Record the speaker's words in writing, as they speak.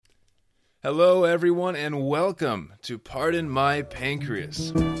Hello, everyone, and welcome to Pardon My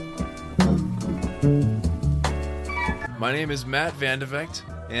Pancreas. My name is Matt Vandevecht,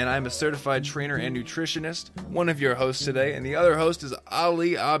 and I'm a certified trainer and nutritionist, one of your hosts today, and the other host is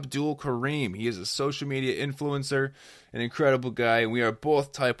Ali Abdul Karim. He is a social media influencer, an incredible guy, and we are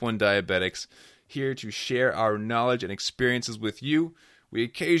both type 1 diabetics, here to share our knowledge and experiences with you. We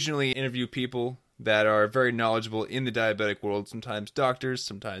occasionally interview people that are very knowledgeable in the diabetic world, sometimes doctors,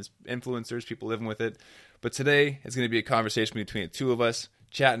 sometimes influencers, people living with it. But today, it's going to be a conversation between the two of us,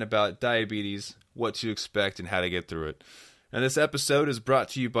 chatting about diabetes, what to expect, and how to get through it. And this episode is brought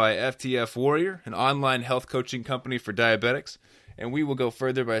to you by FTF Warrior, an online health coaching company for diabetics. And we will go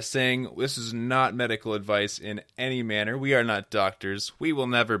further by saying this is not medical advice in any manner. We are not doctors. We will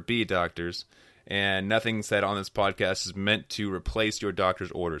never be doctors. And nothing said on this podcast is meant to replace your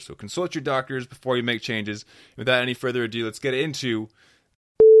doctor's orders. So consult your doctors before you make changes. Without any further ado, let's get into...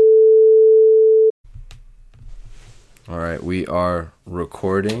 All right, we are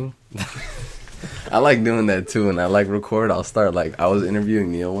recording. I like doing that too, and I like record. I'll start like, I was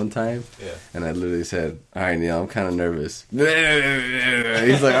interviewing Neil one time, and I literally said, all right, Neil, I'm kind of nervous. He's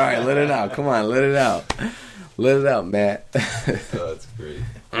like, all right, let it out. Come on, let it out. Let it out, Matt. Oh, that's great.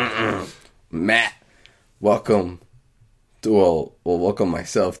 Matt, welcome to, welcome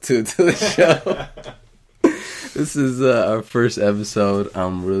myself to the show. This is our first episode.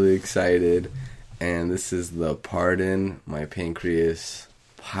 I'm really excited, and this is the Pardon My Pancreas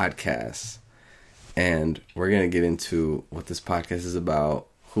podcast, and we're going to get into what this podcast is about,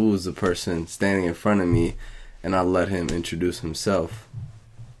 who's the person standing in front of me, and I'll let him introduce himself.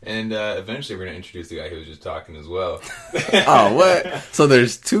 And eventually we're going to introduce the guy who was just talking as well. Oh, what? So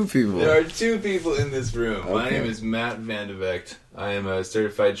there's two people. There are two people in this room. Okay. My name is Matt Vandevecht. I am a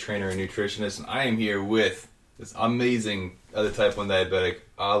certified trainer and nutritionist, and I am here with this amazing other type 1 diabetic,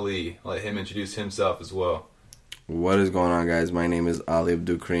 Ali. I'll let him introduce himself as well. What is going on, guys? My name is Ali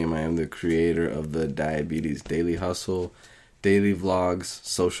Abdul Karim. I am the creator of the Diabetes Daily Hustle, daily vlogs,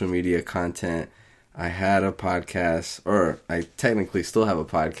 social media content. I had a podcast, or I technically still have a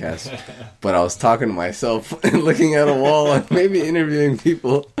podcast, but I was talking to myself and looking at a wall and maybe interviewing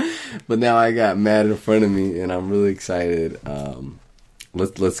people. But now I got Matt in front of me, and I'm really excited.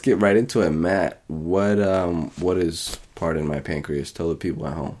 Let's get right into it. Matt, what is Pardon My Pancreas? Tell the people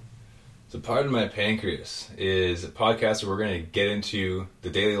at home. So Pardon My Pancreas is a podcast where we're going to get into the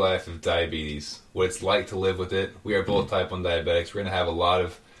daily life of diabetes, what it's like to live with it. We are both type 1 diabetics. We're going to have a lot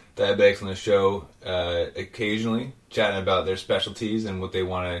of diabetics on the show occasionally, chatting about their specialties and what they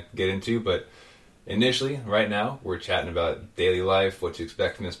want to get into. But initially, right now, we're chatting about daily life, what to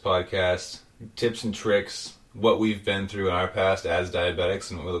expect from this podcast, tips and tricks, what we've been through in our past as diabetics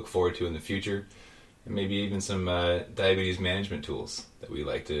and what we look forward to in the future, and maybe even some diabetes management tools that we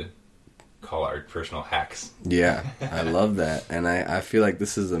like to call our personal hacks. Yeah, I love that. And I feel like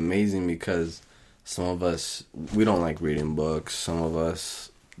this is amazing because some of us, we don't like reading books. Some of us,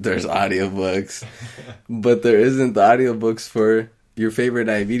 there's audiobooks, but there isn't the audiobooks for your favorite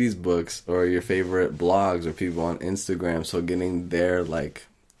diabetes books or your favorite blogs or people on Instagram. So getting their, like,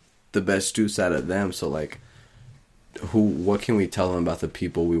 the best juice out of them. So, like, what can we tell them about the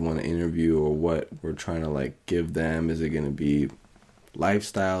people we want to interview, or what we're trying to, like, give them? Is it going to be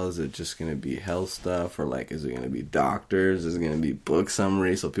lifestyle? Is it just going to be health stuff? Or, like, is it going to be doctors? Is it going to be book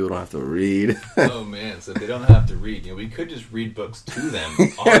summaries so people don't have to read? Oh man, so they don't have to read. We could just read books to them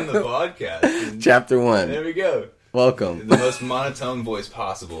on the podcast. And Chapter 1. there we go. Welcome. In the most monotone voice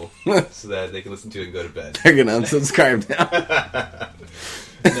possible so that they can listen to it and go to bed. They're going to unsubscribe now.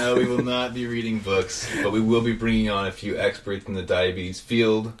 No, we will not be reading books, but we will be bringing on a few experts in the diabetes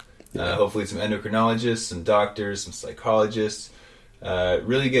field. Hopefully some endocrinologists, some doctors, some psychologists.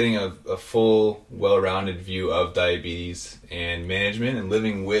 Really getting a full, well-rounded view of diabetes and management and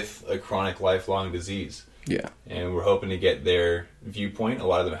living with a chronic lifelong disease. Yeah. And we're hoping to get their viewpoint. A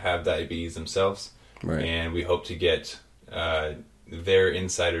lot of them have diabetes themselves. Right. And we hope to get their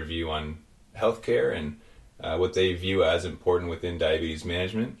insider view on healthcare and what they view as important within diabetes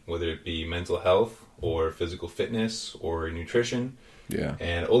management, whether it be mental health or physical fitness or nutrition. Yeah.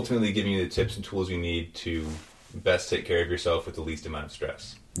 And ultimately giving you the tips and tools you need to best take care of yourself with the least amount of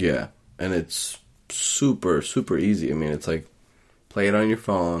stress. Yeah. And it's super, super easy. I mean, it's like, play it on your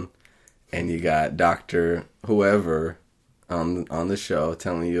phone, and you got Dr. whoever on the show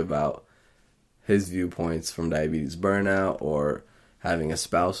telling you about his viewpoints from diabetes burnout or having a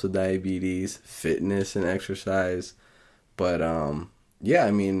spouse with diabetes, fitness and exercise. But, yeah,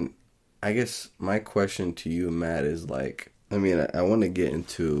 I mean, I guess my question to you, Matt, is like, I mean, I want to get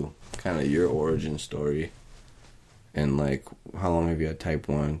into kind of your origin story. And like, how long have you had type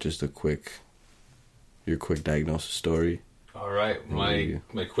 1? Just your quick diagnosis story. All right, my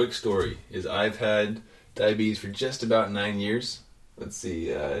quick story is I've had diabetes for just about 9 years. Let's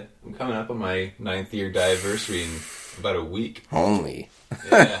see, I'm coming up on my 9th year diaversary in about a week. Only.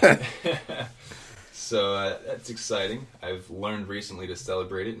 Yeah. So that's exciting. I've learned recently to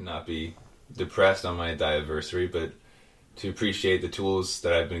celebrate it and not be depressed on my diaversary, but to appreciate the tools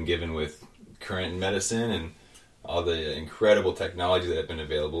that I've been given with current medicine and all the incredible technology that have been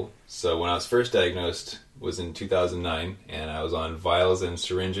available. So when I was first diagnosed was in 2009, and I was on vials and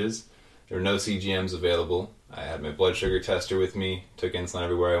syringes. There were no CGMs available. I had my blood sugar tester with me, took insulin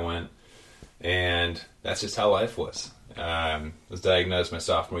everywhere I went, and that's just how life was. I was diagnosed my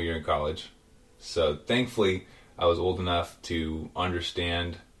sophomore year in college. So thankfully, I was old enough to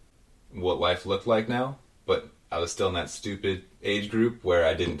understand what life looked like now, but I was still in that stupid age group where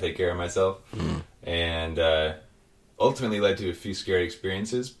I didn't take care of myself. And ultimately led to a few scary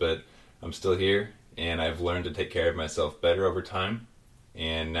experiences, but I'm still here, and I've learned to take care of myself better over time.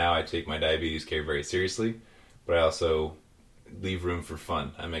 And now I take my diabetes care very seriously, but I also leave room for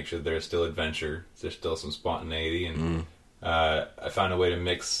fun. I make sure there's still adventure, there's still some spontaneity, and I found a way to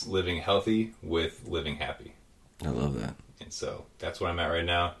mix living healthy with living happy. I love that. And so that's where I'm at right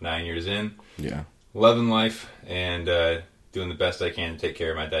now, 9 years in. Yeah. Loving life and doing the best I can to take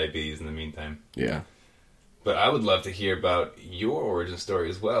care of my diabetes in the meantime. Yeah. But I would love to hear about your origin story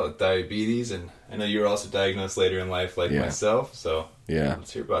as well with diabetes, and I know you were also diagnosed later in life like myself, so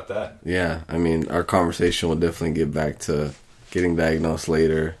let's hear about that. Yeah, I mean, our conversation will definitely get back to getting diagnosed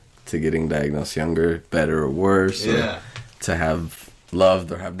later, to getting diagnosed younger, better or worse, or to have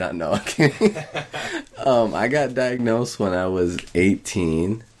loved or have not known. I got diagnosed when I was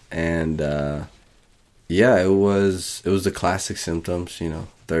 18, and it was the classic symptoms,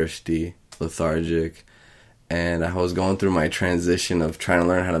 thirsty, lethargic. And I was going through my transition of trying to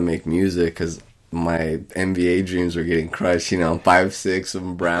learn how to make music because my NBA dreams were getting crushed. I'm 5'6",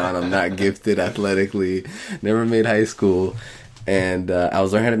 I'm brown, I'm not gifted athletically, never made high school. And I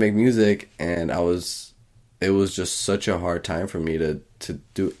was learning how to make music, and it was just such a hard time for me to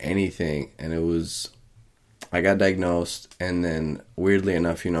do anything. And I got diagnosed, and then weirdly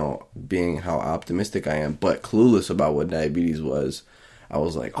enough, being how optimistic I am, but clueless about what diabetes was, I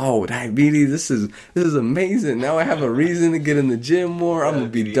was like, oh, diabetes, this is amazing. Now I have a reason to get in the gym more. I'm going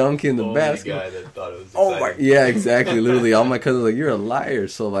to be dunking the basketball. Guy that thought it was yeah, exactly. Literally, all my cousins were like, you're a liar.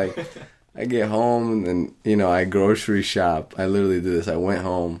 So, like, I get home and, I grocery shop. I literally did this. I went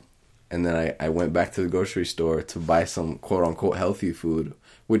home, and then I went back to the grocery store to buy some quote-unquote healthy food,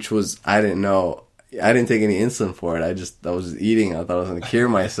 which was, I didn't know. I didn't take any insulin for it. I was just eating. I thought I was going to cure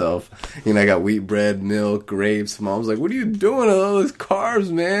myself. I got wheat bread, milk, grapes. Mom was like, what are you doing with all those carbs,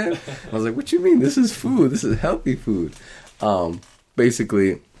 man? I was like, what you mean? This is food. This is healthy food.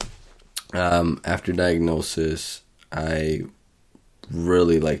 Basically, after diagnosis, I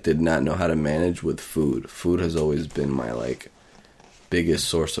really, did not know how to manage with food. Food has always been my, biggest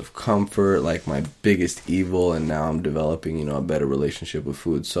source of comfort, my biggest evil, and now I'm developing, a better relationship with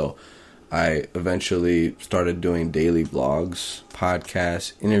food. So I eventually started doing daily vlogs,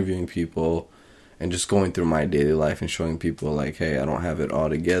 podcasts, interviewing people, and just going through my daily life and showing people hey, I don't have it all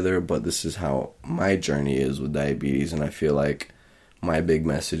together, but this is how my journey is with diabetes. And I feel like my big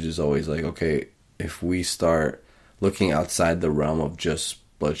message is always okay, if we start looking outside the realm of just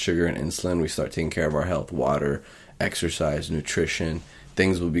blood sugar and insulin, we start taking care of our health, water, exercise, nutrition,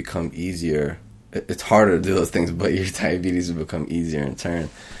 things will become easier. It's harder to do those things, but your diabetes will become easier in turn.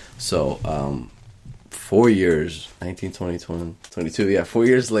 So, 4 years, 19, 20, 22, 4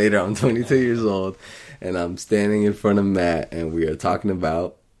 years later, I'm 22 years old, and I'm standing in front of Matt, and we are talking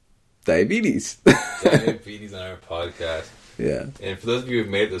about diabetes. Diabetes on our podcast. Yeah. And for those of you who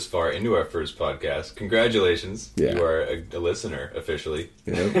have made it this far into our first podcast, congratulations. Yeah. You are a listener, officially.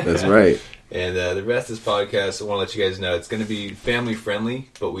 Yeah, that's right. And the rest of this podcast, I want to let you guys know, it's going to be family-friendly,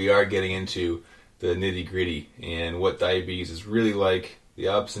 but we are getting into the nitty-gritty and what diabetes is really like, the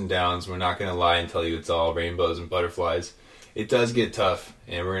ups and downs. We're not going to lie and tell you it's all rainbows and butterflies. It does get tough,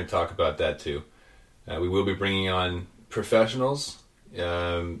 and we're going to talk about that too. We will be bringing on professionals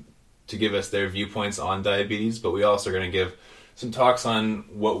to give us their viewpoints on diabetes, but we also are going to give some talks on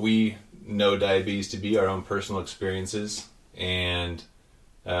what we know diabetes to be, our own personal experiences, and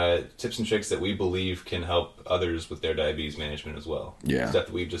tips and tricks that we believe can help others with their diabetes management as well. Yeah. Stuff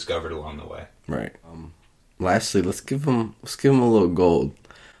that we've discovered along the way. Right. Lastly, let's give them a little gold,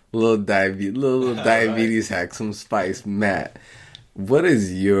 a little diabetes hack, some spice. Matt, what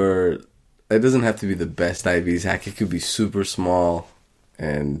is it doesn't have to be the best diabetes hack. It could be super small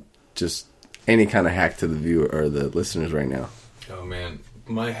and just any kind of hack to the viewer or the listeners right now. Oh man,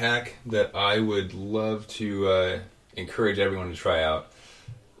 my hack that I would love to encourage everyone to try out.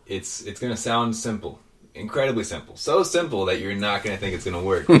 It's going to sound simple, incredibly simple, so simple that you're not going to think it's going to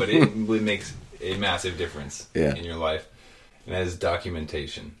work, but it really makes a massive difference in your life. And that is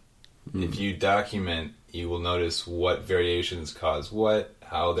documentation. If you document, you will notice what variations cause what,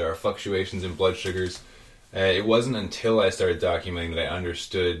 how there are fluctuations in blood sugars. It wasn't until I started documenting that I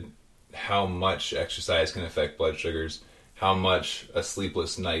understood how much exercise can affect blood sugars, how much a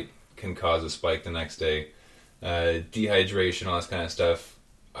sleepless night can cause a spike the next day, dehydration, all this kind of stuff.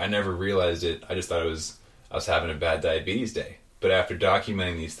 I never realized it. I just thought I was having a bad diabetes day. But after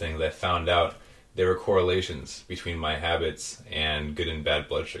documenting these things, I found out there were correlations between my habits and good and bad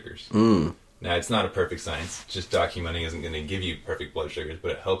blood sugars. Now, it's not a perfect science. Just documenting isn't going to give you perfect blood sugars,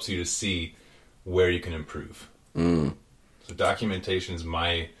 but it helps you to see where you can improve. So documentation is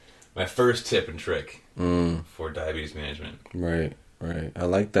my first tip and trick for diabetes management. Right. I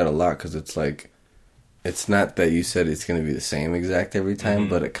like that a lot because it's like, it's not that you said it's going to be the same exact every time,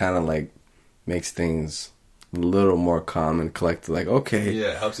 but it kind of like makes things a little more calm and collected. Like, okay.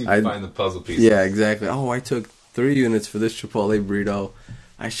 Yeah, it helps you find the puzzle pieces. Yeah, exactly. Oh, I took 3 units for this Chipotle burrito.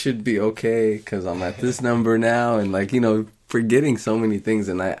 I should be okay because I'm at this number now. And like, forgetting so many things.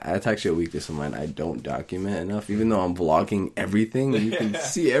 And that's actually a weakness of mine. I don't document enough, even though I'm vlogging everything and you can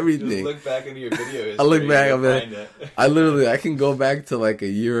see everything. Just look back into your video history. I look back, I can go back to like a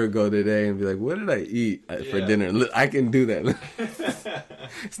year ago today and be like, what did I eat for dinner? I can do that.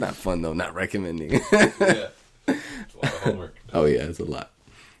 It's not fun though, not recommending. Yeah. It's a lot of homework. Oh yeah, it's a lot.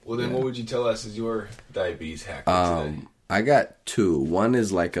 Well then, what would you tell us is your diabetes hack today? I got 2. One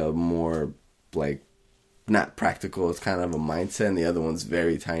is like a more like not practical. It's kind of a mindset, and the other one's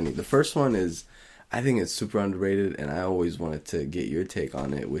very tiny. The first one is, I think it's super underrated, and I always wanted to get your take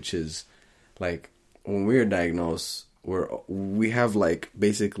on it, which is like when we were diagnosed, we have like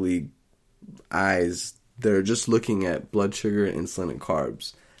basically eyes that are just looking at blood sugar, insulin, and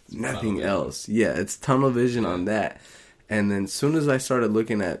carbs. Nothing else. Yeah, it's tunnel vision on that. And then as soon as I started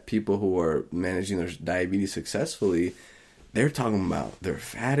looking at people who are managing their diabetes successfully, they're talking about their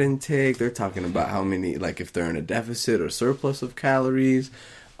fat intake. They're talking about how many, like if they're in a deficit or surplus of calories,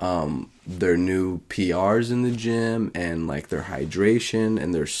 their new PRs in the gym, and like their hydration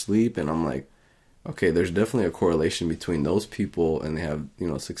and their sleep. And I'm like, okay, there's definitely a correlation between those people and they have,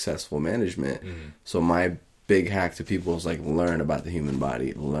 successful management. So my big hack to people is like learn about the human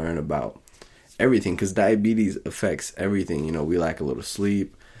body, learn about everything, because diabetes affects everything. We lack a little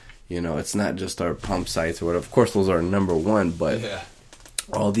sleep. It's not just our pump sites or whatever. Of course, those are number one, but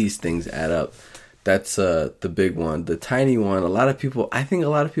all these things add up. That's the big one. The tiny one, I think a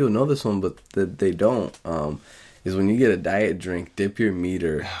lot of people know this one, but they don't, is when you get a diet drink, dip your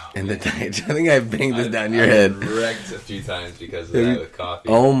meter in the diet. I think I banged this down your head. I've wrecked a few times because of that with coffee.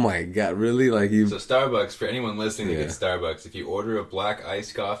 Oh my God, really? So Starbucks, for anyone listening to get Starbucks, if you order a black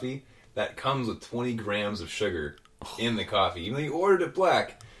iced coffee, that comes with 20 grams of sugar in the coffee. Even though you ordered it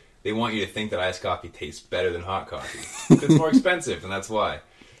black, they want you to think that iced coffee tastes better than hot coffee. It's more expensive, and that's why.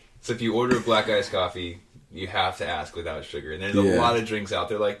 So if you order a black iced coffee, you have to ask without sugar. And there's a lot of drinks out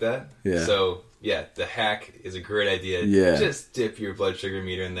there like that. Yeah. So, the hack is a great idea. Yeah. Just dip your blood sugar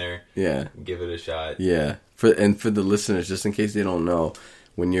meter in there. Yeah. Give it a shot. Yeah. For the listeners, just in case they don't know,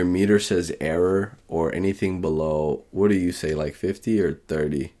 when your meter says error or anything below, what do you say, like 50 or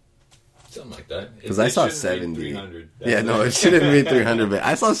 30? Something like that. Because I saw 70. Yeah, no, it shouldn't be 300. But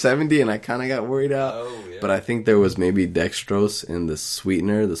I saw 70 and I kind of got worried out. Oh, yeah. But I think there was maybe dextrose in the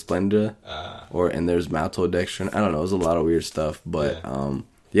sweetener, the Splenda. And there's maltodextrin. I don't know. It was a lot of weird stuff. But,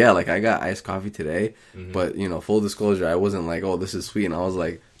 like I got iced coffee today. But, full disclosure, I wasn't like, oh, this is sweet. And I was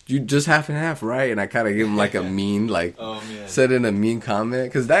like, you just half and half, right? And I kind of gave him like a mean, said in a mean comment.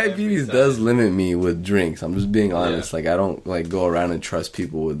 Because diabetes does limit me with drinks. I'm just being honest. Like, I don't like go around and trust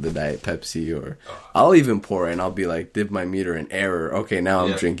people with the Diet Pepsi, or I'll even pour it and I'll be like, dip my meter in error. Okay, now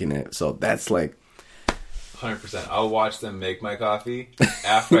I'm drinking it. So that's like 100%. I'll watch them make my coffee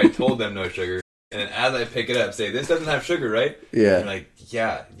after I told them no sugar. And as I pick it up, say, this doesn't have sugar, right? Yeah. And like,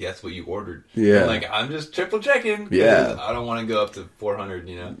 yeah, that's what you ordered. Yeah. And I'm just triple checking. Yeah. I don't want to go up to 400,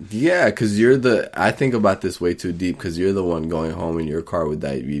 Yeah, because I think about this way too deep, because you're the one going home in your car with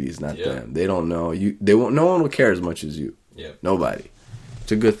diabetes, not them. They don't know. No one will care as much as you. Yeah. Nobody.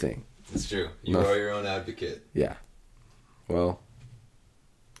 It's a good thing. It's true. You are your own advocate. Yeah. Well,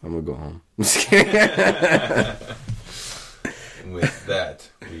 I'm going to go home. And with that,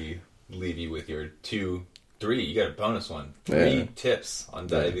 we leave you with your 3. You got a bonus one. 3 tips on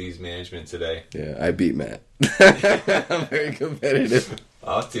diabetes management today. Yeah, I beat Matt. I'm very competitive.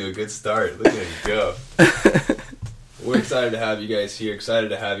 Off to a good start. Look at it go. We're excited to have you guys here. Excited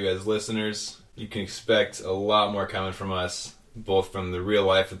to have you as listeners. You can expect a lot more coming from us, both from the real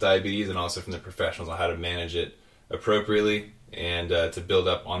life of diabetes and also from the professionals on how to manage it appropriately and to build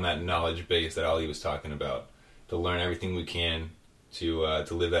up on that knowledge base that Ali was talking about, to learn everything we can to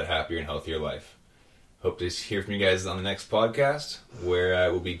live that happier and healthier life. Hope to hear from you guys on the next podcast,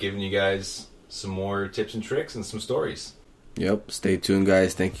 where we'll be giving you guys some more tips and tricks and some stories. Yep, stay tuned,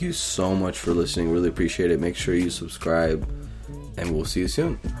 guys. Thank you so much for listening. Really appreciate it. Make sure you subscribe, and we'll see you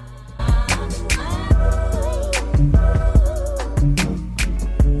soon.